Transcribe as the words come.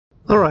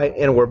Alright,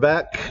 and we're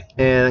back,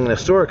 and I'm going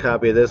to store a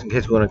copy of this in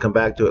case we want to come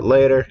back to it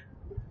later.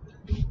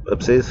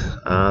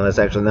 Oopsies. That's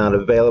actually not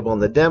available in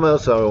the demo,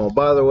 so I won't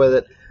bother with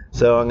it.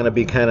 So I'm going to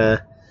be kind of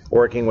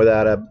working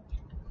without a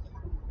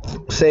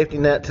safety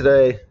net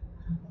today.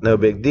 No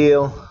big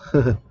deal.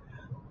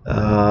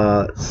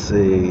 Let's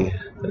see.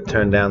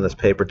 Turn down this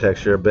paper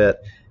texture a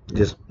bit.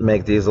 Just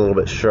make these a little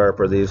bit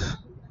sharper, these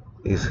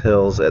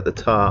hills at the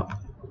top.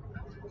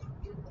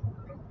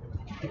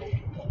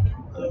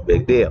 No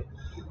big deal.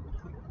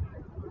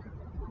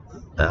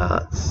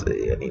 Let's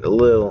see, I need a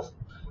little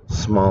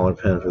smaller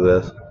pen for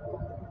this.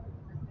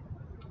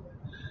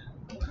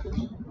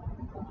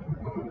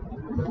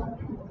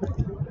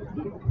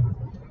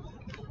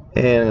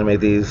 And I'm going to make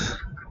these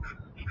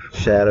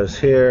shadows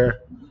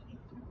here.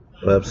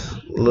 Whoops,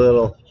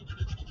 little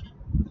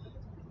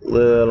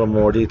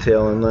more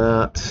detail in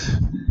that.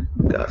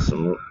 Got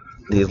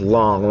these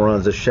long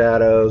runs of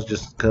shadows,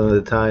 just kind of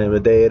the time of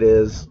the day it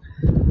is.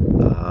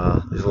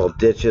 These little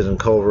ditches and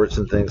culverts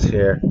and things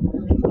here,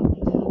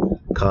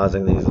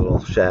 causing these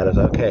little shadows.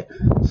 Okay,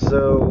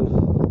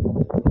 so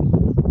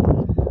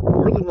I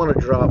really want to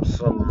drop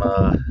some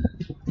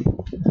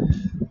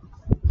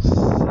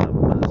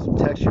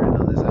texture in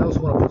on this. I also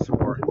want to put some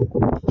more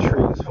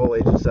trees,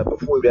 foliage and stuff.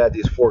 Before we add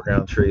these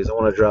foreground trees, I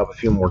want to drop a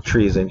few more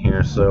trees in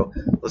here. So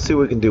let's see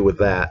what we can do with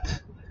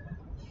that.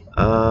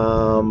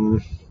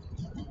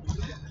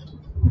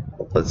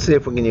 Let's see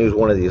if we can use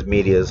one of these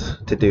medias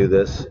to do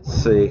this.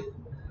 Let's see.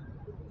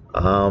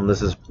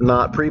 This is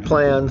not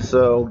pre-planned,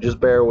 so just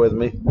bear with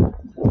me.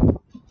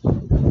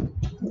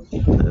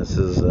 This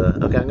is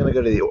okay. I'm going to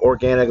go to the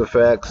organic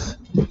effects,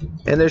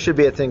 and there should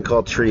be a thing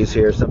called trees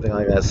here, something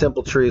like that.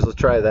 Simple trees. Let's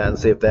try that and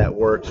see if that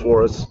works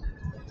for us.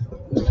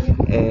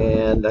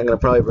 And I'm going to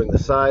probably bring the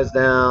size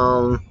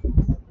down.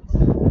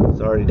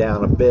 It's already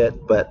down a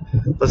bit, but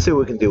let's see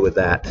what we can do with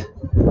that.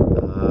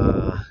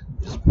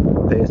 Just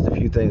paste a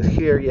few things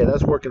here. Yeah,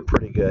 that's working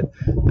pretty good.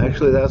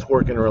 Actually, that's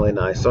working really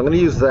nice. So I'm going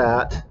to use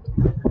that.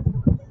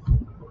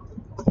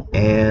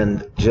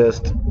 And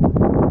just actually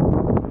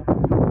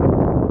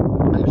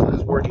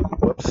that's working.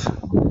 Whoops.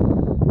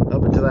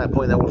 Up until that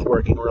point that was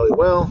working really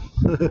well.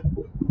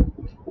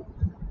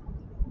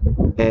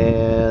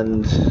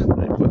 And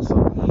let me put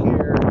some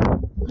here,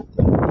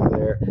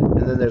 there,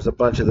 and then there's a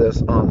bunch of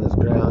this on this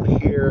ground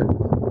here.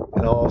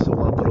 And I also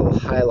want to put little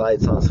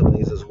highlights on some of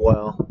these as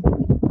well.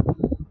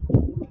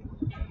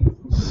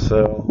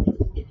 So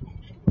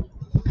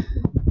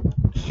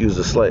just use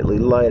a slightly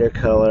lighter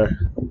color.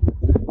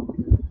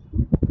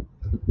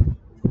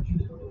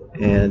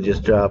 And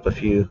just drop a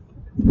few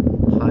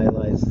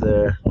highlights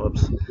there.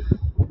 Whoops.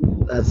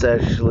 That's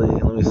actually,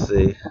 let me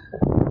see.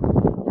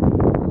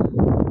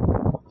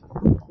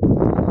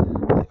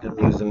 I think I'm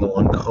using the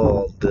one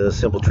called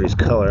Simple Trees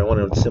Color. I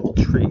wanted Simple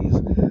Trees.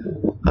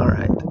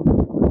 Alright.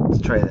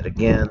 Let's try that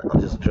again. I'll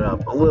just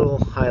drop a little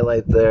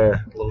highlight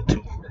there. A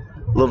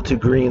little too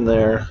green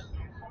there.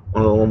 A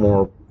little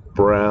more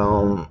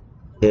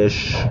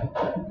brown-ish.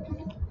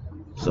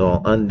 So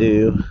I'll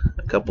undo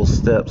a couple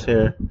steps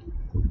here.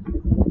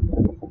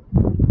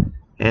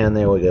 And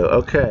there we go.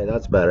 Okay,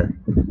 that's better.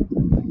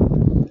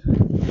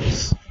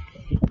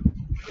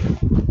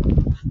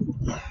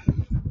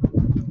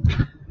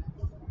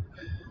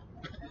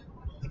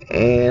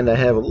 And I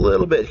have a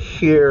little bit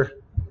here.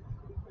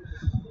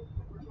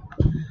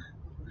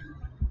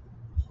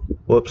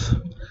 Whoops.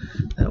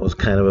 That was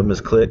kind of a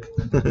misclick.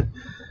 A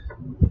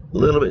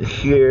little bit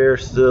here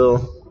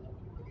still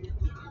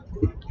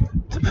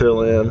to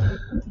fill in.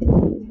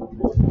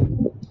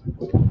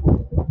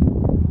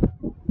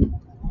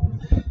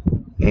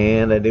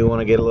 And I do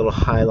want to get a little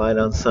highlight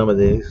on some of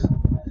these.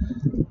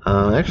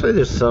 Actually,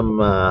 there's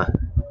some, I'm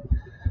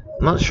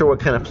not sure what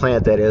kind of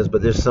plant that is,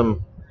 but there's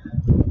some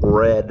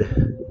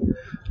red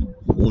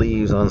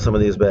leaves on some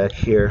of these back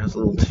here. It's a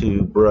little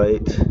too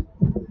bright.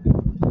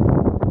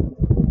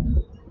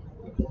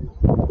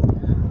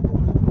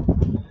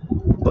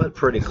 But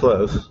pretty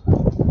close.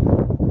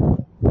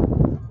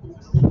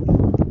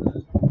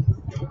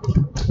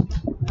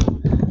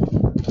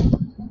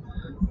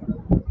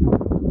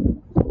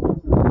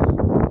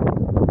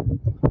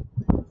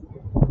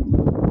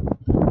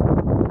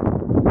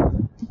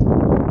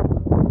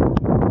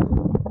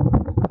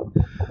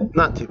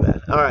 Not too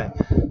bad. Alright.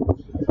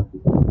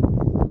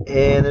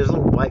 And there's a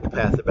little bike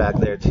path back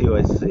there too,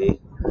 I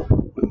see.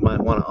 We might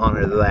want to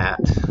honor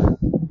that.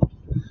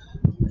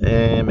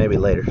 And maybe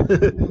later.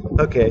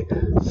 Okay,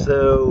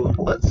 so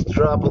let's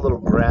drop a little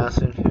grass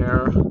in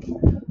here.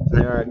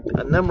 There are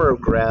a number of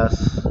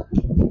grass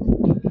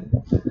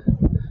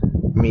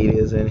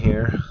medias in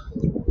here.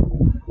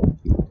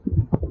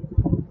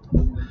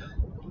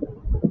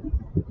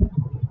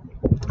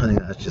 I think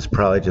that's just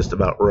probably just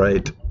about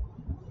right.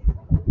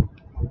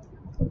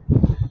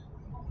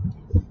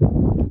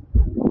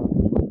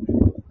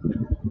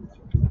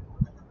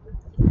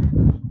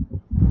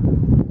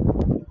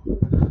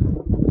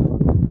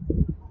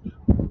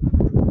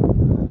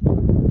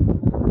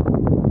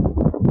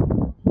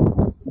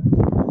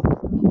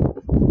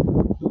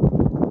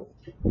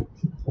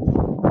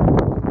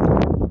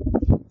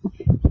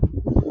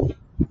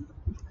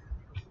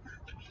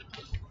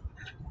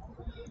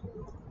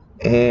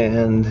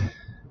 And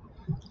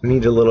we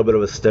need a little bit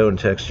of a stone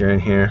texture in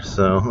here,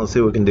 so let's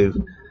see what we can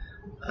do.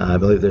 I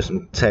believe there's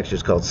some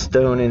textures called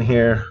stone in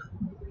here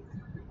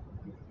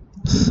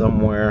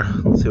somewhere.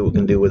 Let's see what we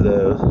can do with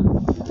those.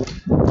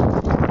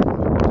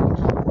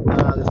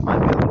 This might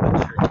be a little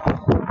bit tricky,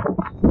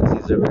 because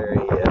these are very,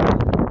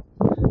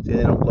 see,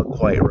 they don't look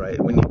quite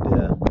right. We need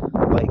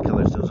light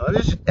color stones. So I'm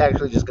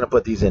actually just going to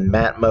put these in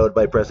matte mode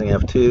by pressing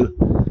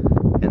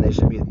F2, and they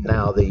should be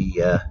now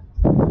the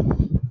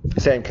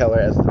same color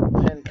as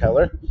the pen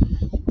color.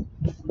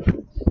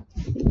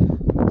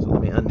 So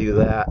let me undo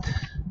that.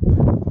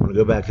 I'm going to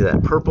go back to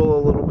that purple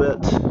a little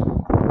bit,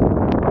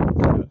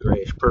 kind of a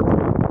grayish purple.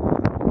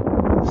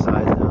 Bring the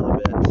size down a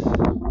bit.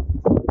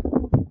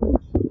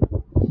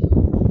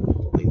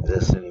 Don't need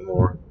this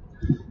anymore.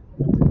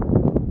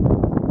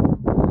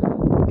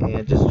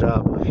 And just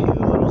drop a few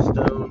little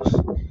stones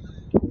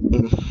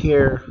in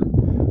here.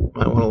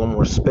 Might want a little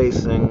more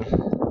spacing.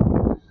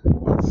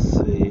 Let's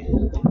see.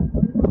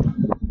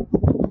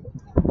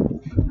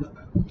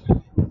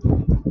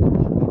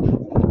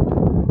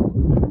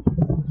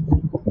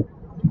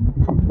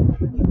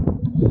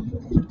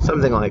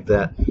 Something like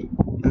that.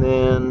 And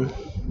then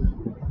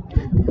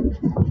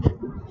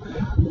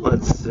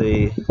let's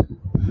see.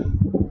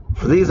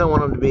 For these, I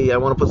want them to be, I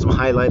want to put some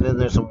highlight in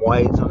there, some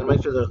white. So I'm going to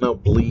make sure there's no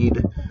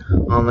bleed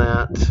on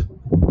that.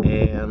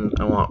 And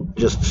I want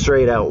just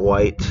straight out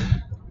white.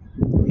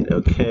 Hit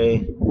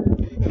OK.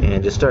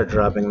 And just start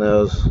dropping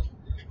those.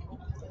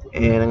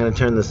 And I'm going to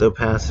turn this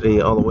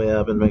opacity all the way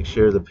up and make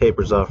sure the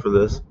paper's off for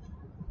this,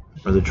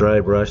 or the dry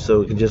brush, so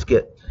we can just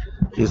get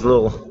these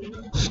little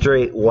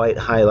straight white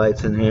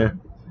highlights in here.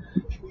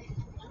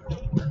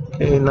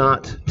 Okay,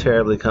 not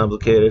terribly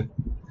complicated.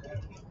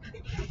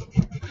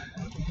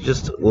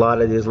 Just a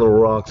lot of these little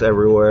rocks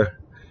everywhere,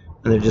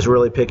 and they're just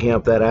really picking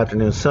up that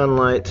afternoon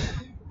sunlight,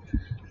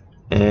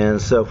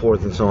 and so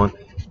forth and so on.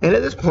 And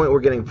at this point, we're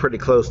getting pretty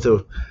close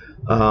to,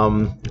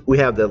 we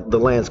have the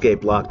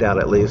landscape blocked out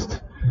at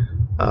least.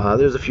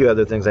 There's a few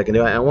other things I can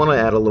do. I want to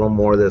add a little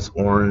more of this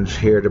orange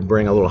here to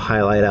bring a little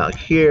highlight out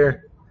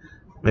here.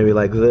 Maybe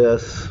like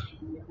this.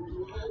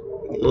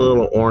 A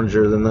little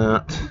oranger than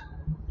that.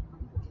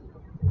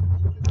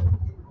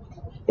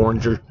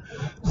 Oranger,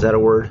 is that a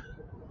word?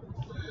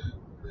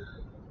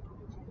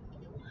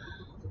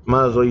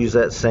 Might as well use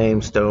that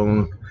same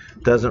stone.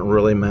 Doesn't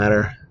really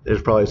matter.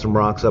 There's probably some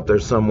rocks up there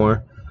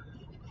somewhere.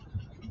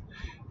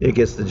 It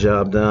gets the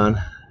job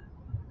done.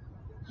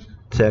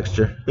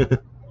 Texture.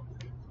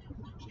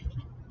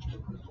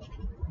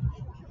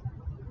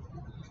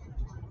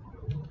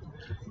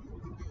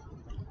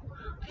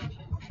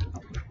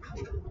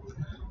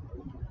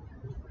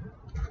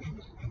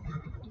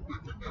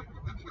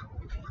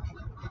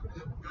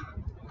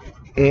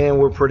 And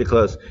we're pretty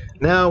close.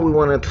 Now we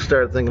want to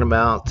start thinking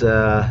about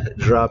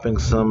dropping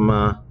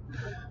some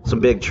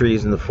big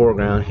trees in the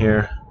foreground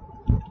here.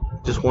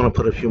 Just want to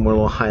put a few more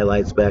little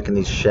highlights back in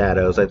these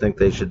shadows. I think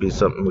they should be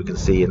something we can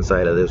see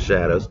inside of those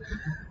shadows.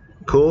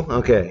 Cool?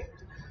 Okay.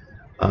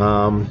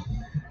 And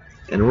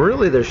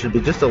really there should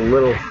be just a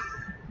little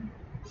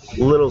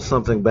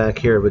something back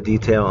here of a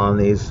detail on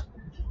these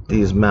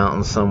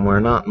mountains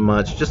somewhere. Not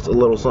much, just a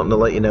little something to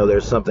let you know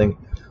there's something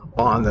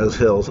on those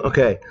hills.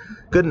 Okay,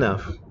 good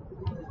enough.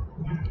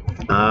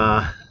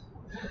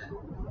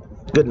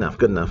 Good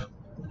enough.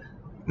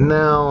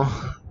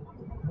 Now,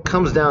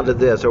 comes down to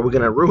this. Are we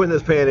going to ruin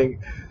this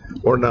painting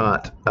or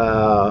not?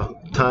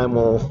 Time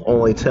will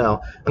only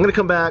tell. I'm going to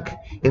come back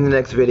in the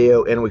next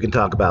video and we can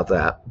talk about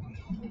that.